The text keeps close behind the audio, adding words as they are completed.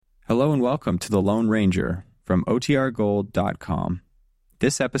Hello and welcome to The Lone Ranger from OTRGold.com.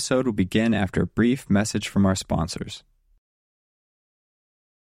 This episode will begin after a brief message from our sponsors.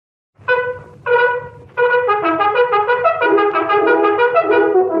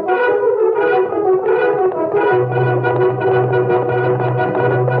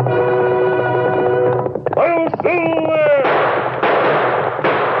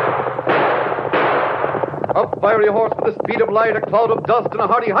 Up fiery horse with the speed of light, a cloud of dust, and a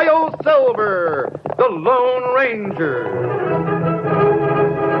hearty hi-yo Silver, the Lone Ranger.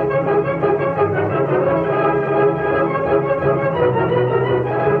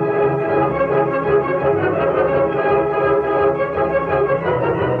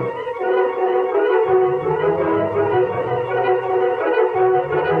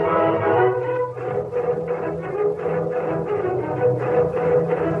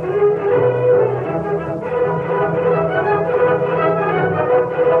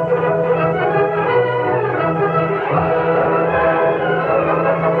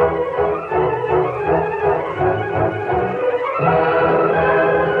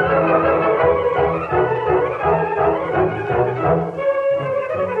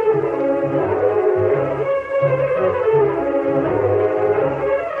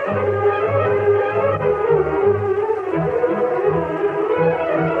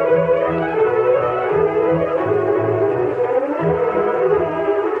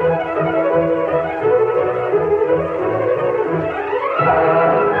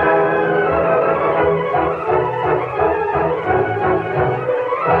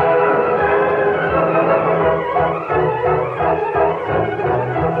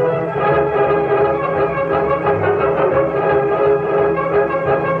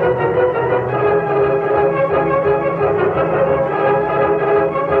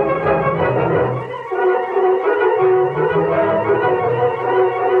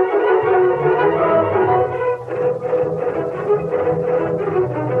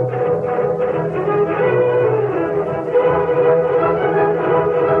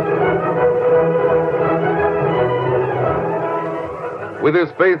 With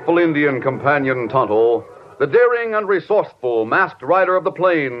his faithful Indian companion, Tonto, the daring and resourceful masked rider of the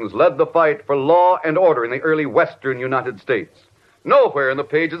plains led the fight for law and order in the early western United States. Nowhere in the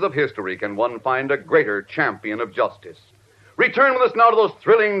pages of history can one find a greater champion of justice. Return with us now to those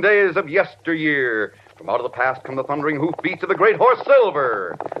thrilling days of yesteryear. From out of the past come the thundering hoofbeats of the great horse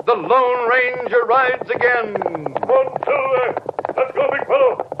Silver. The Lone Ranger rides again. Come on, Silver! Let's go, big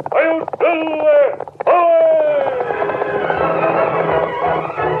fellow! Hi-yo, Silver! Away!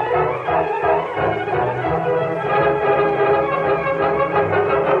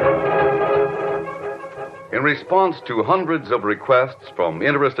 In response to hundreds of requests from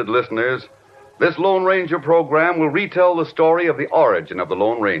interested listeners, this Lone Ranger program will retell the story of the origin of the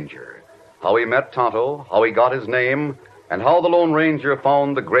Lone Ranger, how he met Tonto, how he got his name, and how the Lone Ranger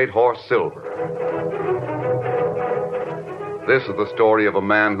found the great horse Silver. This is the story of a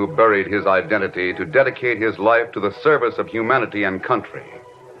man who buried his identity to dedicate his life to the service of humanity and country.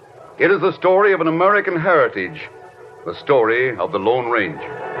 It is the story of an American heritage, the story of the Lone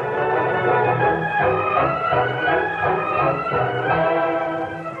Ranger.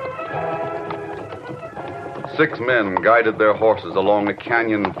 Six men guided their horses along the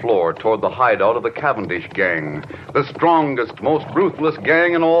canyon floor toward the hideout of the Cavendish gang, the strongest, most ruthless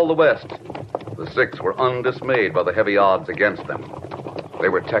gang in all the West. The six were undismayed by the heavy odds against them. They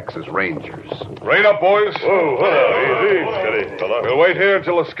were Texas Rangers. Rein up, boys. Whoa, easy. Steady, fella. We'll wait here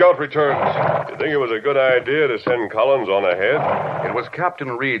until the scout returns. You think it was a good idea to send Collins on ahead? It was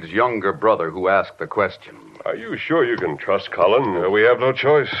Captain Reed's younger brother who asked the question. Are you sure you can trust Collins? We have no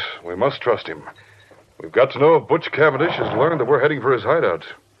choice. We must trust him. We've got to know if Butch Cavendish has learned that we're heading for his hideout.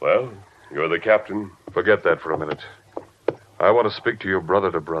 Well, you're the captain. Forget that for a minute. I want to speak to your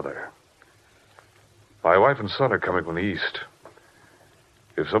brother to brother. My wife and son are coming from the east.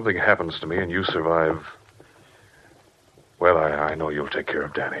 If something happens to me and you survive, well, I know you'll take care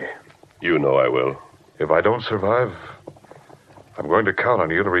of Danny. You know I will. If I don't survive, I'm going to count on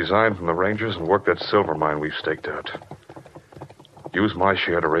you to resign from the Rangers and work that silver mine we've staked out. Use my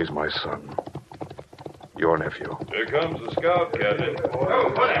share to raise my son. Your nephew. Here comes the scout, Captain.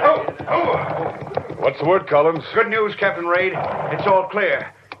 What's the word, Collins? Good news, Captain Reed. It's all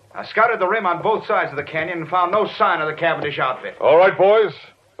clear. I scouted the rim on both sides of the canyon and found no sign of the Cavendish outfit. All right, boys.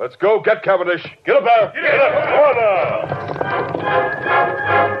 Let's go get Cavendish. Get up there. Get up. Come on now.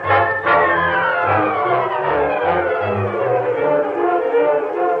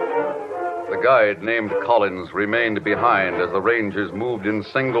 guide named Collins remained behind as the Rangers moved in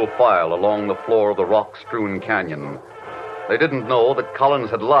single file along the floor of the rock-strewn canyon. They didn't know that Collins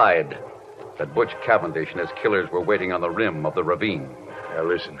had lied, that Butch Cavendish and his killers were waiting on the rim of the ravine. Now,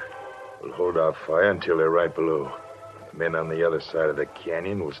 listen. We'll hold our fire until they're right below. The men on the other side of the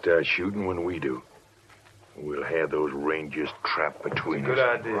canyon will start shooting when we do. We'll have those rangers trapped between us. Good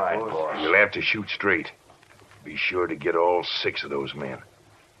idea, boss. You'll have to shoot straight. Be sure to get all 6 of those men.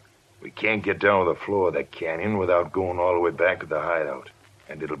 We can't get down to the floor of that canyon without going all the way back to the hideout.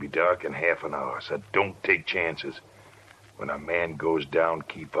 And it'll be dark in half an hour, so don't take chances. When a man goes down,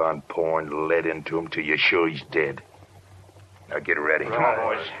 keep on pouring lead into him till you're sure he's dead. Now get ready. Come on,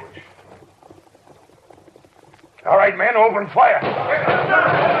 boys. All right, men, open fire.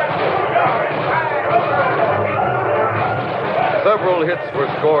 Several hits were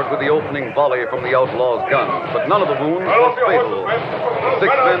scored with the opening volley from the outlaw's gun, but none of the wounds was fatal. 6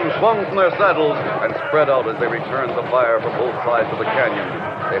 men swung from their saddles and spread out as they returned the fire from both sides of the canyon.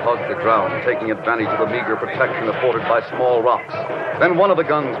 They hugged the ground, taking advantage of the meager protection afforded by small rocks. Then one of the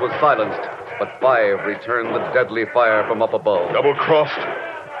guns was silenced, but 5 returned the deadly fire from up above. Double-crossed.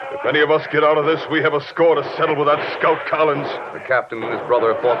 If any of us get out of this, we have a score to settle with that scout Collins. The captain and his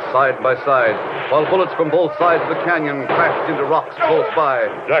brother fought side by side, while bullets from both sides of the canyon crashed into rocks close by.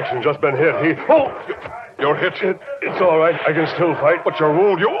 Jackson's just been hit. You're hit. It's all right. I can still fight, but you're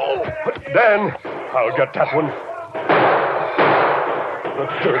wounded. Dan, I'll get that one. The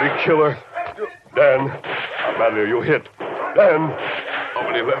dirty killer. Dan, how badly are you hit? Dan, how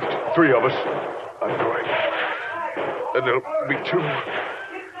many left? 3 of us. I'm going. Then there'll be 2.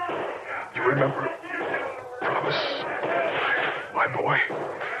 You remember? Promise. My boy.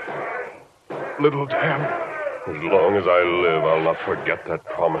 Little Dan. As long as I live, I'll not forget that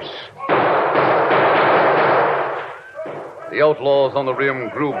promise. The outlaws on the rim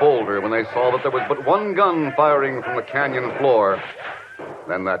grew bolder when they saw that there was but one gun firing from the canyon floor.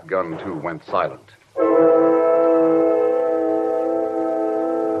 Then that gun, too, went silent.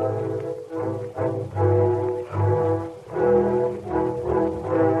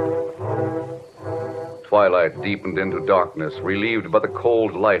 Twilight deepened into darkness, relieved by the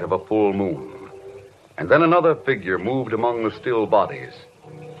cold light of a full moon. And then another figure moved among the still bodies.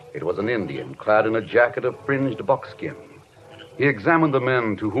 It was an Indian, clad in a jacket of fringed buckskin. He examined the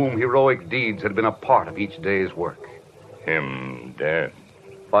men to whom heroic deeds had been a part of each day's work. Him dead.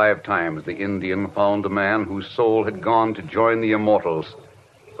 5 times the Indian found a man whose soul had gone to join the immortals.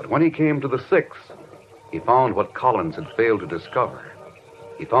 But when he came to the 6th, he found what Collins had failed to discover.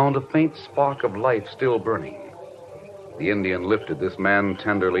 He found a faint spark of life still burning. The Indian lifted this man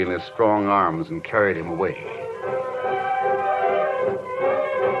tenderly in his strong arms and carried him away.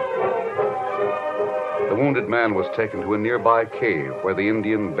 The wounded man was taken to a nearby cave where the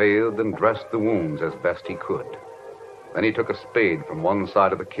Indian bathed and dressed the wounds as best he could. Then he took a spade from one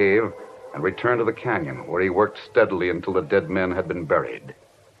side of the cave and returned to the canyon, where he worked steadily until the dead men had been buried.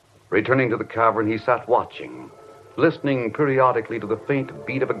 Returning to the cavern, he sat watching, listening periodically to the faint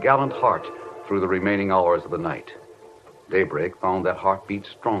beat of a gallant heart through the remaining hours of the night. Daybreak found that heartbeat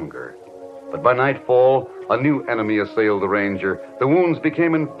stronger. But by nightfall, a new enemy assailed the ranger. The wounds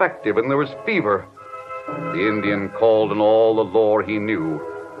became infective, and there was fever. The Indian called on all the lore he knew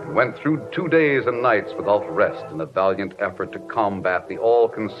and went through 2 days and nights without rest in a valiant effort to combat the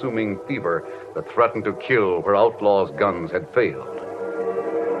all-consuming fever that threatened to kill where outlaws' guns had failed.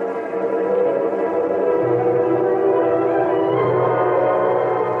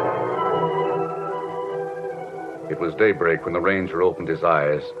 It was daybreak when the ranger opened his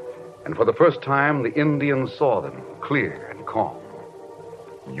eyes, and for the first time the Indian saw them clear and calm.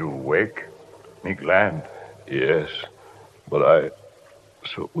 You awake? Me glad. Yes, but I...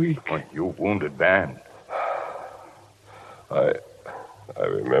 so weak. Oh, you wounded bad. I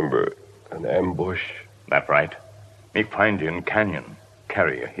remember an ambush. That right. Me find you in canyon.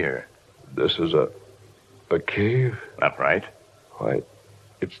 Carry you here. This is a cave? That right. Why,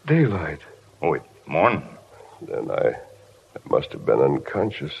 it's daylight. Oh, it's morning. Then I must have been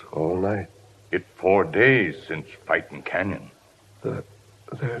unconscious all night. It's 4 days since fighting canyon.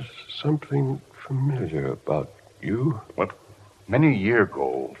 There's something familiar about you. What? Many year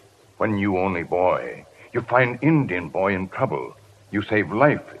ago, when you only boy, you find Indian boy in trouble. You save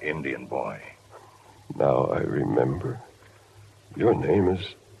life, Indian boy. Now I remember. Your name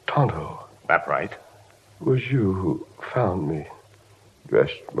is Tonto. That right. It was you who found me,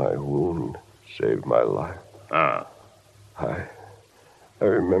 dressed my wound, saved my life. Ah. I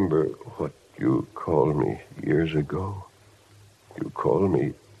remember what you called me years ago. You called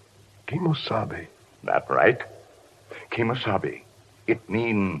me Kimosabe. That right. Kimosabe. It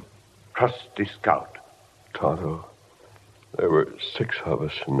mean trusty scout. Tonto, there were 6 of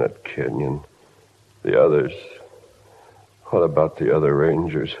us in that canyon. The others, What about the other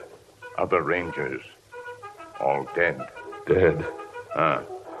rangers? Other rangers, all dead. Dead. Ah,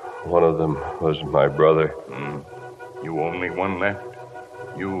 One of them was my brother. you only one left.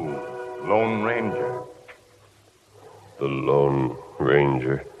 You, Lone Ranger. The Lone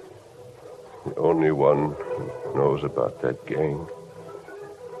Ranger. The only one who knows about that gang.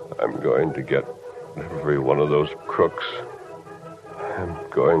 I'm going to get every one of those crooks. I'm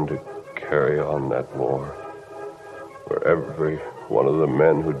going to carry on that war. For every one of the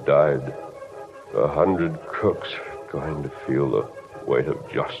men who died, 100 crooks are going to feel the weight of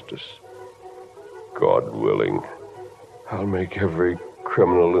justice. God willing, I'll make every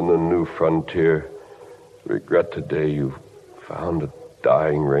criminal in the new frontier regret the day you found a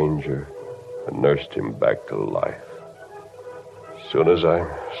dying ranger and nursed him back to life. As soon as I'm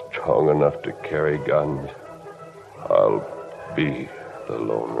strong enough to carry guns, I'll be the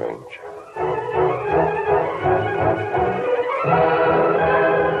Lone Ranger.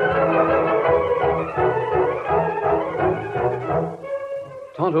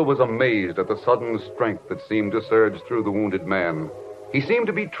 Tonto was amazed at the sudden strength that seemed to surge through the wounded man. He seemed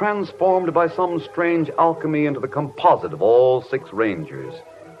to be transformed by some strange alchemy into the composite of all 6 rangers.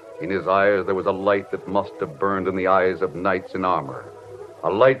 In his eyes there was a light that must have burned in the eyes of knights in armor. A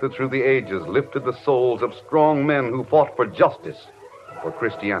light that through the ages lifted the souls of strong men who fought for justice, for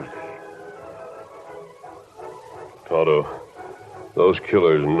Christianity. Tonto, those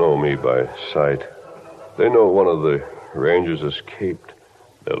killers know me by sight. They know one of the rangers escaped.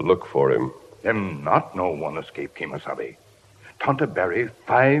 They'll look for him. Them not no one escape, Kimasabi. Tonto bury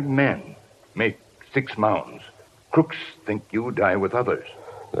 5 men. Make 6 mounds. Crooks think you die with others.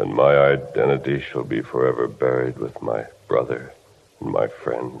 Then my identity shall be forever buried with my brother and my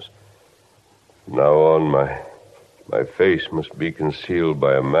friends. From now on, my face must be concealed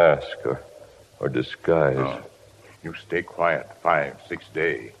by a mask or disguise. No. You stay quiet 5, 6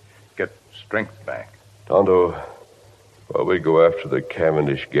 days. Get strength back. Tonto, while we go after the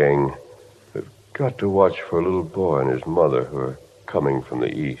Cavendish gang, we've got to watch for a little boy and his mother who are coming from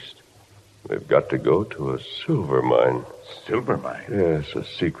the east. We've got to go to a silver mine. Silver mine? Yes, a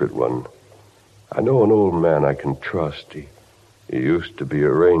secret one. I know an old man I can trust. He used to be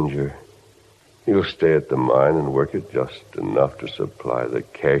a ranger. He'll stay at the mine and work it just enough to supply the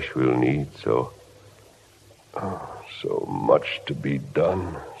cash we'll need, so much to be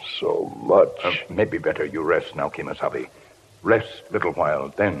done. So much. Maybe better you rest now, Kimasabi. Rest a little while,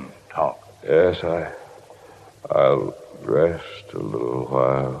 then talk. Yes, I'll rest a little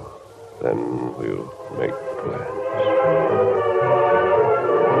while. Then we'll make plans.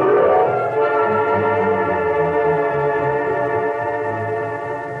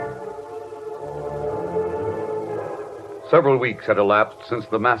 Several weeks had elapsed since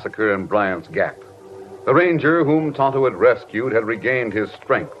the massacre in Bryant's Gap. The ranger whom Tonto had rescued had regained his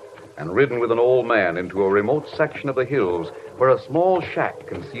strength and ridden with an old man into a remote section of the hills where a small shack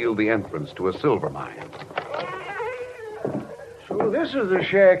concealed the entrance to a silver mine. So this is the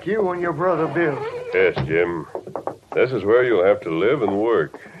shack you and your brother built. Yes, Jim. This is where you'll have to live and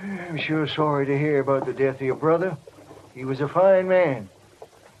work. I'm sure sorry to hear about the death of your brother. He was a fine man.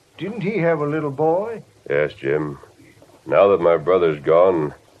 Didn't he have a little boy? Yes, Jim. Now that my brother's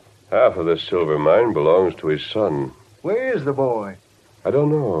gone, half of this silver mine belongs to his son. Where is the boy? I don't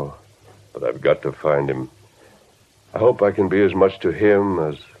know, but I've got to find him. I hope I can be as much to him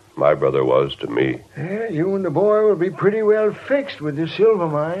as my brother was to me. Yeah, you and the boy will be pretty well fixed with this silver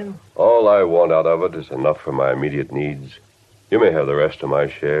mine. All I want out of it is enough for my immediate needs. You may have the rest of my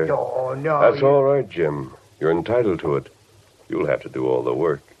share. Oh, no. That's all right, Jim. You're entitled to it. You'll have to do all the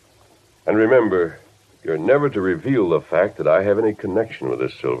work. And remember, you're never to reveal the fact that I have any connection with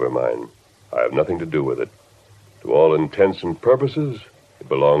this silver mine. I have nothing to do with it. To all intents and purposes, it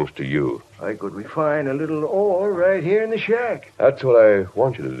belongs to you. I could refine a little ore right here in the shack. That's what I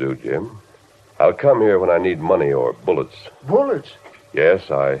want you to do, Jim. I'll come here when I need money or bullets. Bullets?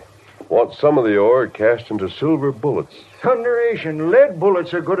 Yes, I want some of the ore cast into silver bullets. Thunderation, lead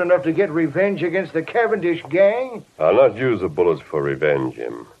bullets are good enough to get revenge against the Cavendish gang. I'll not use the bullets for revenge,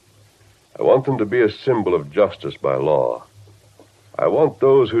 Jim. I want them to be a symbol of justice by law. I want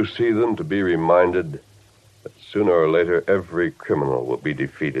those who see them to be reminded that sooner or later every criminal will be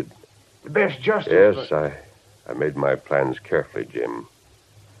defeated. The best justice... Yes, I made my plans carefully, Jim.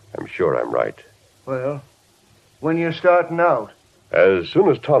 I'm sure I'm right. Well, when you're starting out? As soon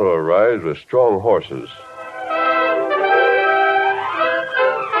as Tonto arrives with strong horses.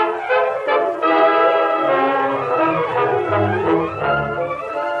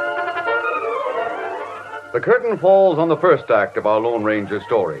 The curtain falls on the first act of our Lone Ranger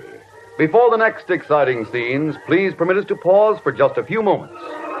story. Before the next exciting scenes, please permit us to pause for just a few moments.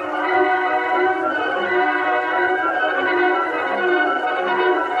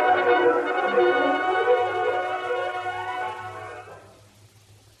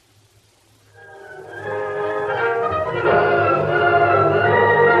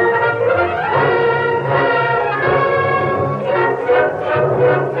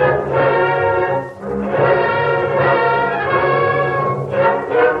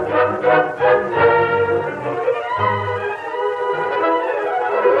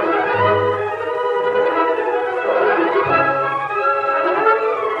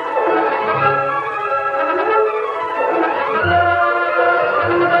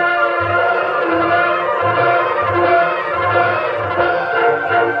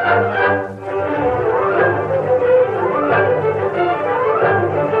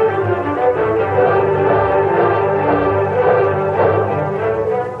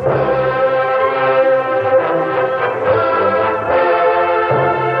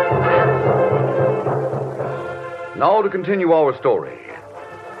 Now to continue our story.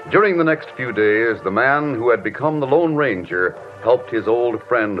 During the next few days, the man who had become the Lone Ranger helped his old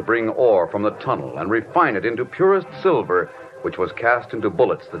friend bring ore from the tunnel and refine it into purest silver, which was cast into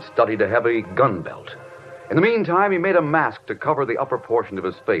bullets that studded a heavy gun belt. In the meantime, he made a mask to cover the upper portion of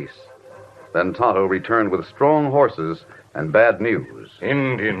his face. Then Tonto returned with strong horses and bad news.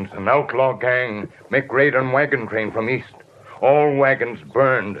 Indians, an outlaw gang, make raid on wagon train from east. All wagons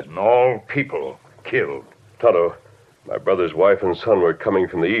burned and all people killed. Tonto, my brother's wife and son were coming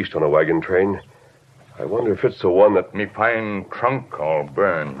from the east on a wagon train. I wonder if it's the one that... Me fine trunk all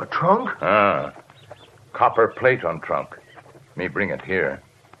burned. A trunk? Ah. Copper plate on trunk. Me bring it here.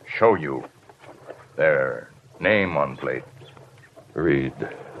 Show you. Their name on plate. Read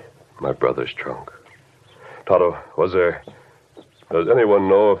my brother's trunk. Tonto, does anyone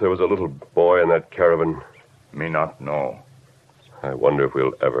know if there was a little boy in that caravan? Me not know. I wonder if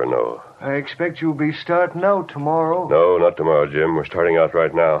we'll ever know. I expect you'll be starting out tomorrow. No, not tomorrow, Jim. We're starting out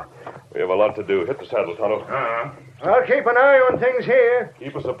right now. We have a lot to do. Hit the saddle, Tonto. I'll keep an eye on things here.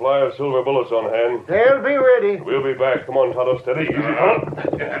 Keep a supply of silver bullets on hand. They'll be ready. We'll be back. Come on, Tonto. Steady. Easy,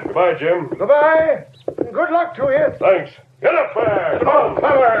 Tonto. Goodbye, Jim. Goodbye. Good luck to you. Thanks. Get up there. Come on,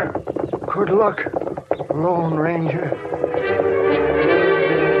 cover. Good luck, Lone Ranger.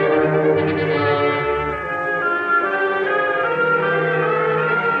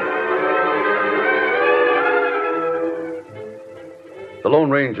 The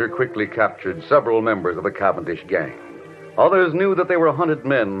Lone Ranger quickly captured several members of the Cavendish gang. Others knew that they were hunted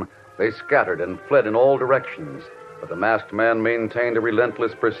men. They scattered and fled in all directions, but the masked man maintained a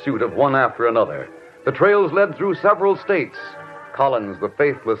relentless pursuit of one after another. The trails led through several states. Collins, the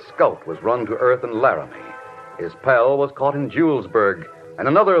faithless scout, was run to earth in Laramie. His pal was caught in Julesburg, and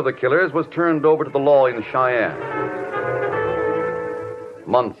another of the killers was turned over to the law in Cheyenne.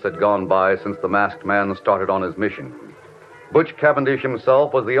 Months had gone by since the masked man started on his mission. Butch Cavendish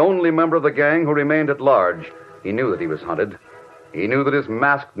himself was the only member of the gang who remained at large. He knew that he was hunted. He knew that his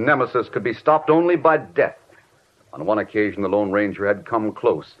masked nemesis could be stopped only by death. On one occasion, the Lone Ranger had come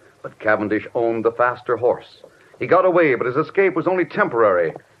close, but Cavendish owned the faster horse. He got away, but his escape was only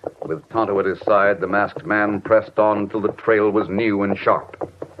temporary. With Tonto at his side, the masked man pressed on until the trail was new and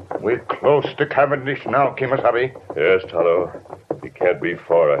sharp. We're close to Cavendish now, Kimasabi. Yes, Tonto. He can't be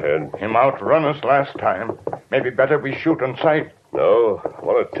far ahead. Him outrun us last time. Maybe better we shoot on sight. No, I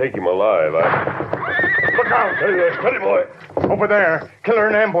want to take him alive. Look out! Steady there, steady, boy. Over there. Killer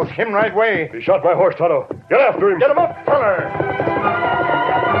in ambush. Him right way. He shot my horse, Tonto. Get after him. Get him up, feller!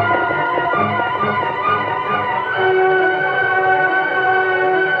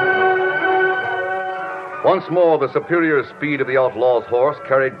 Once more, the superior speed of the outlaw's horse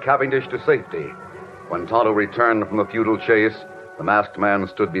carried Cavendish to safety. When Tonto returned from the futile chase, the masked man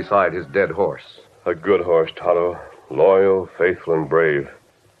stood beside his dead horse. A good horse, Tonto. Loyal, faithful, and brave.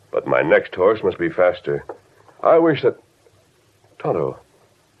 But my next horse must be faster. I wish that... Tonto,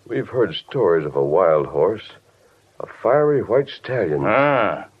 we've heard stories of a wild horse. A fiery white stallion.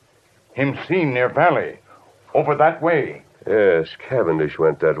 Ah. Him seen near valley. Over that way. Yes, Cavendish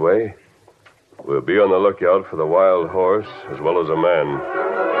went that way. We'll be on the lookout for the wild horse as well as a man.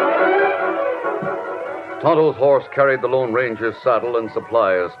 Tonto's horse carried the Lone Ranger's saddle and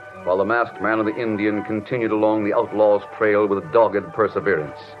supplies, while the masked man and the Indian continued along the outlaw's trail with dogged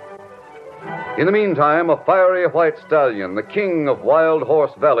perseverance. In the meantime, a fiery white stallion, the king of Wild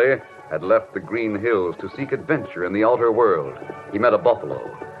Horse Valley, had left the green hills to seek adventure in the outer world. He met a buffalo,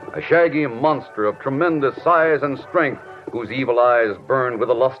 a shaggy monster of tremendous size and strength, whose evil eyes burned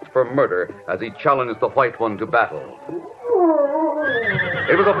with a lust for murder as he challenged the white one to battle.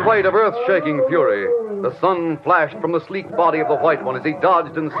 It was a fight of earth-shaking fury. The sun flashed from the sleek body of the white one as he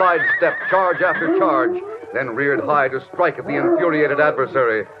dodged and sidestepped charge after charge, then reared high to strike at the infuriated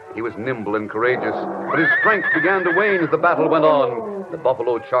adversary. He was nimble and courageous, but his strength began to wane as the battle went on. The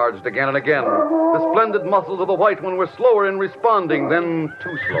buffalo charged again and again. The splendid muscles of the white one were slower in responding, then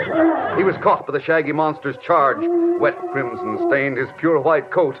too slow. He was caught by the shaggy monster's charge. Wet crimson stained his pure white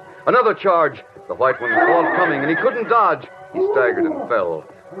coat. Another charge. The white one saw it coming, and he couldn't dodge. He staggered and fell.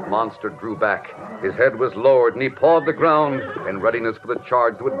 The monster drew back. His head was lowered, and he pawed the ground in readiness for the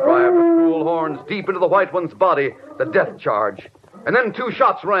charge that would drive the cruel horns deep into the white one's body, the death charge. And then 2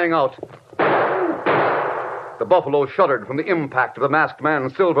 shots rang out. The buffalo shuddered from the impact of the masked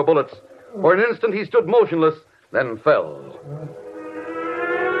man's silver bullets. For an instant he stood motionless, then fell.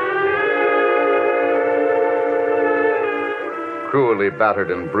 Cruelly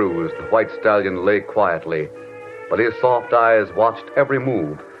battered and bruised, the white stallion lay quietly, but his soft eyes watched every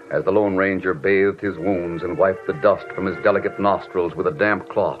move as the Lone Ranger bathed his wounds and wiped the dust from his delicate nostrils with a damp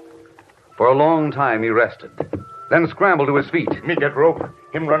cloth. For a long time he rested, then scrambled to his feet. Me get rope.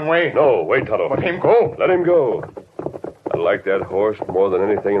 Him run away. No, wait, Tonto. Let him go. Let him go. I like that horse more than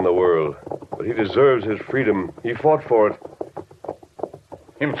anything in the world. But he deserves his freedom. He fought for it.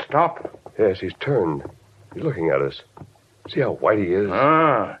 Him stop. Yes, he's turned. He's looking at us. See how white he is?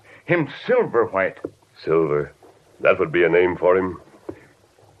 Ah, him silver white. Silver. That would be a name for him.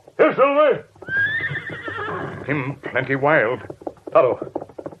 Here, Silver! Him plenty wild. Tonto.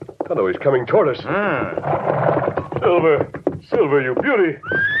 Tonto, he's coming toward us. Silver. Silver, you beauty.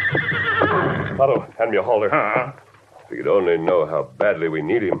 Tonto, hand me a halter. If you could only know how badly we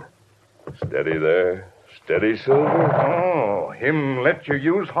need him. Steady there. Steady, Silver. Oh, him let you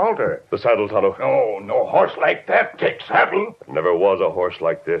use halter. The saddle, Tonto. Oh, no horse like that take saddle. Never was a horse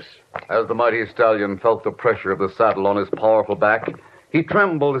like this. As the mighty stallion felt the pressure of the saddle on his powerful back, he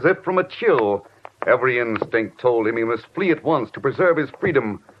trembled as if from a chill. Every instinct told him he must flee at once to preserve his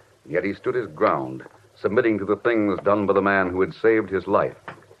freedom. Yet he stood his ground, submitting to the things done by the man who had saved his life.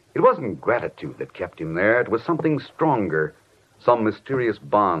 It wasn't gratitude that kept him there. It was something stronger, some mysterious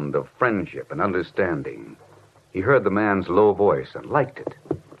bond of friendship and understanding. He heard the man's low voice and liked it.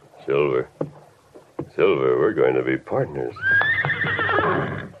 Silver. Silver, we're going to be partners.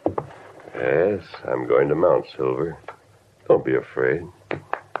 Yes, I'm going to mount, Silver. Don't be afraid.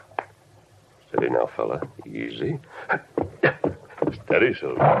 Steady now, fella. Easy. Steady,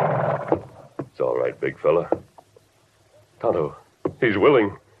 Silver. It's all right, big fella. Tonto, he's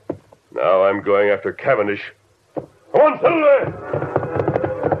willing. Now I'm going after Cavendish. Come on, Silver!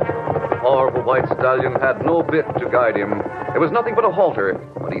 The powerful white stallion had no bit to guide him. There was nothing but a halter,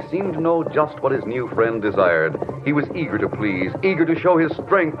 but he seemed to know just what his new friend desired. He was eager to please, eager to show his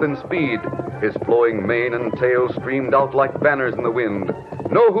strength and speed. His flowing mane and tail streamed out like banners in the wind.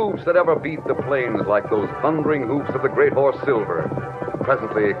 No hoofs had ever beat the plains like those thundering hoofs of the great horse Silver.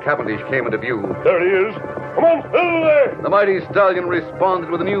 Presently, Cavendish came into view. There he is. Come on, Silver! The mighty stallion responded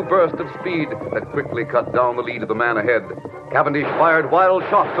with a new burst of speed that quickly cut down the lead of the man ahead. Cavendish fired wild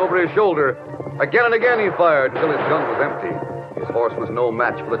shots over his shoulder. Again and again he fired until his gun was empty. His horse was no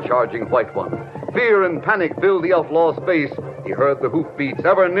match for the charging white one. Fear and panic filled the outlaw's face. He heard the hoofbeats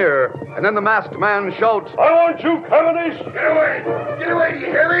ever nearer, and then the masked man shouts, I want you, Cavendish! Get away! Get away, you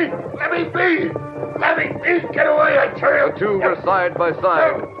hear me? Let me be! Let me be! Get away, I tell you! The two were side by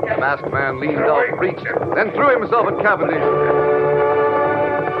side. The masked man leaned out, reached, then threw himself at Cavendish.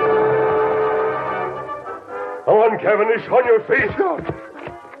 On, Cavendish, on your feet.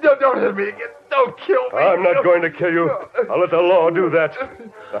 Don't hit me again. Don't kill me. I'm not going to kill you. I'll let the law do that.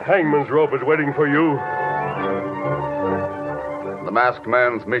 The hangman's rope is waiting for you. The masked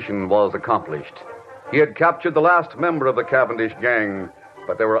man's mission was accomplished. He had captured the last member of the Cavendish gang,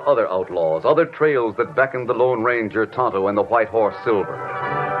 but there were other outlaws, other trails that beckoned the Lone Ranger, Tonto, and the white horse, Silver.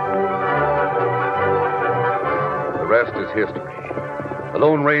 The rest is history. The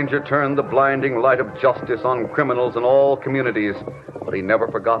Lone Ranger turned the blinding light of justice on criminals in all communities, but he never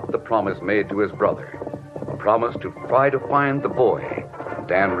forgot the promise made to his brother, a promise to try to find the boy,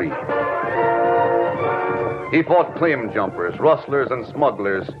 Dan Reed. He fought claim jumpers, rustlers, and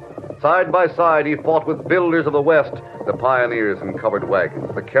smugglers. Side by side, he fought with builders of the West, the pioneers in covered wagons,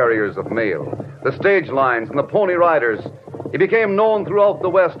 the carriers of mail, the stage lines, and the pony riders. He became known throughout the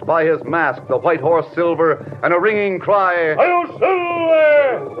West by his mask, the white horse Silver, and a ringing cry, Hi-yo,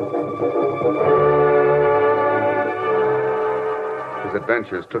 Silver! His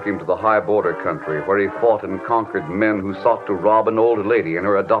adventures took him to the high border country, where he fought and conquered men who sought to rob an old lady and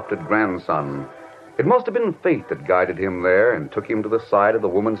her adopted grandson. It must have been fate that guided him there and took him to the side of the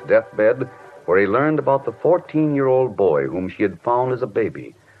woman's deathbed where he learned about the 14-year-old boy whom she had found as a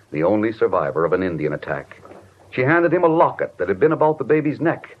baby, the only survivor of an Indian attack. She handed him a locket that had been about the baby's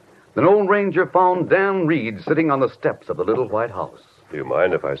neck. The Lone Ranger found Dan Reed sitting on the steps of the little white house. Do you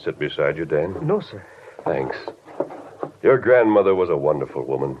mind if I sit beside you, Dan? No, sir. Thanks. Your grandmother was a wonderful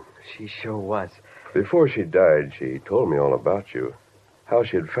woman. She sure was. Before she died, she told me all about you. How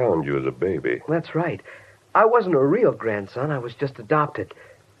she had found you as a baby. That's right. I wasn't a real grandson. I was just adopted.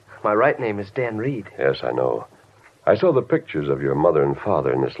 My right name is Dan Reed. Yes, I know. I saw the pictures of your mother and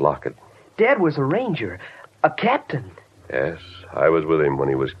father in this locket. Dad was a ranger, a captain. Yes, I was with him when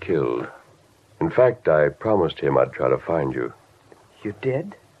he was killed. In fact, I promised him I'd try to find you. You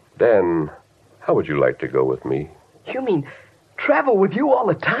did? Dan, how would you like to go with me? You mean travel with you all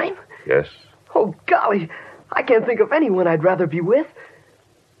the time? Yes. Oh, golly, I can't think of anyone I'd rather be with.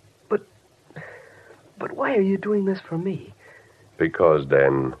 But why are you doing this for me? Because,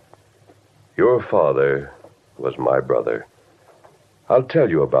 Dan, your father was my brother. I'll tell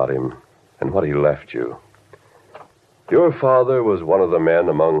you about him and what he left you. Your father was one of the men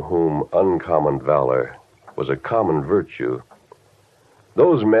among whom uncommon valor was a common virtue.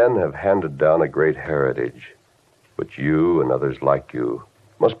 Those men have handed down a great heritage, which you and others like you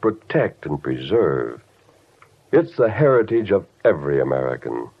must protect and preserve. It's the heritage of every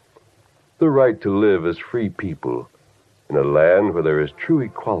American. The right to live as free people in a land where there is true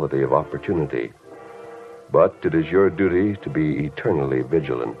equality of opportunity. But it is your duty to be eternally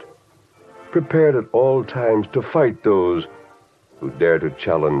vigilant, prepared at all times to fight those who dare to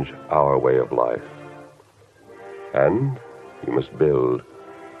challenge our way of life. And you must build.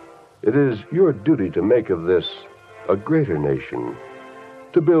 It is your duty to make of this a greater nation,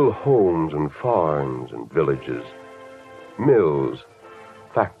 to build homes and farms and villages, mills,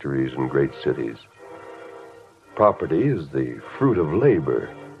 factories, and great cities. Property is the fruit of labor.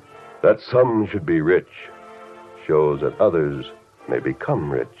 That some should be rich shows that others may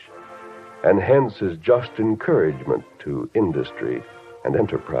become rich, and hence is just encouragement to industry and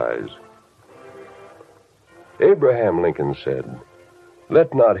enterprise. Abraham Lincoln said,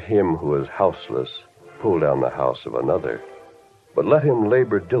 "Let not him who is houseless pull down the house of another, but let him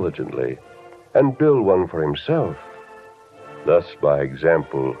labor diligently and build one for himself, thus by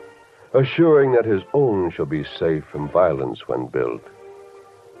example assuring that his own shall be safe from violence when built."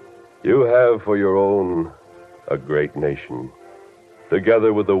 You have for your own a great nation,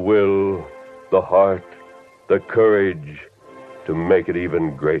 together with the will, the heart, the courage to make it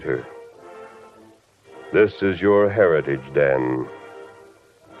even greater. This is your heritage, Dan.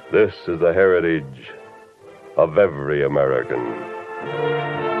 This is the heritage of every American.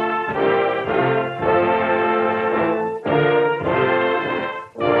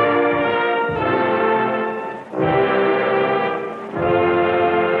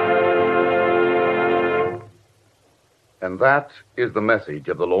 And that is the message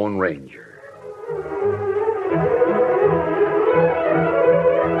of the Lone Ranger.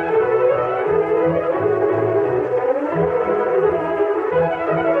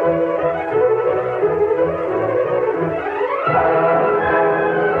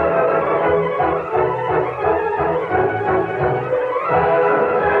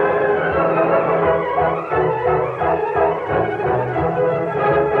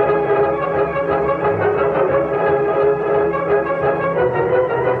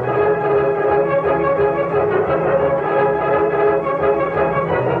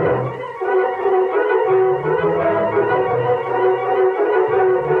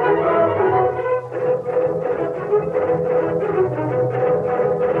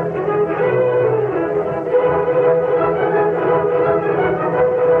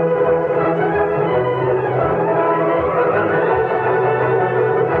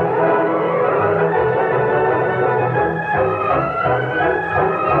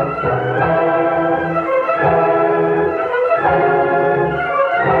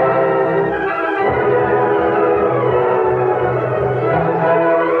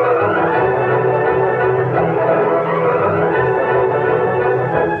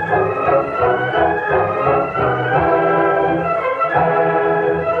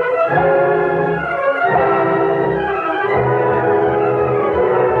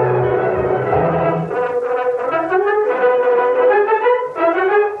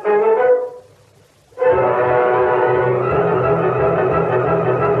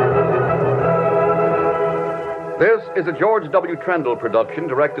 This is a George W. Trendle production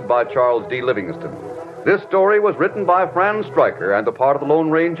directed by Charles D. Livingston. This story was written by Fran Stryker, and the part of the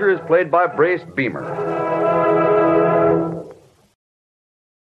Lone Ranger is played by Brace Beamer.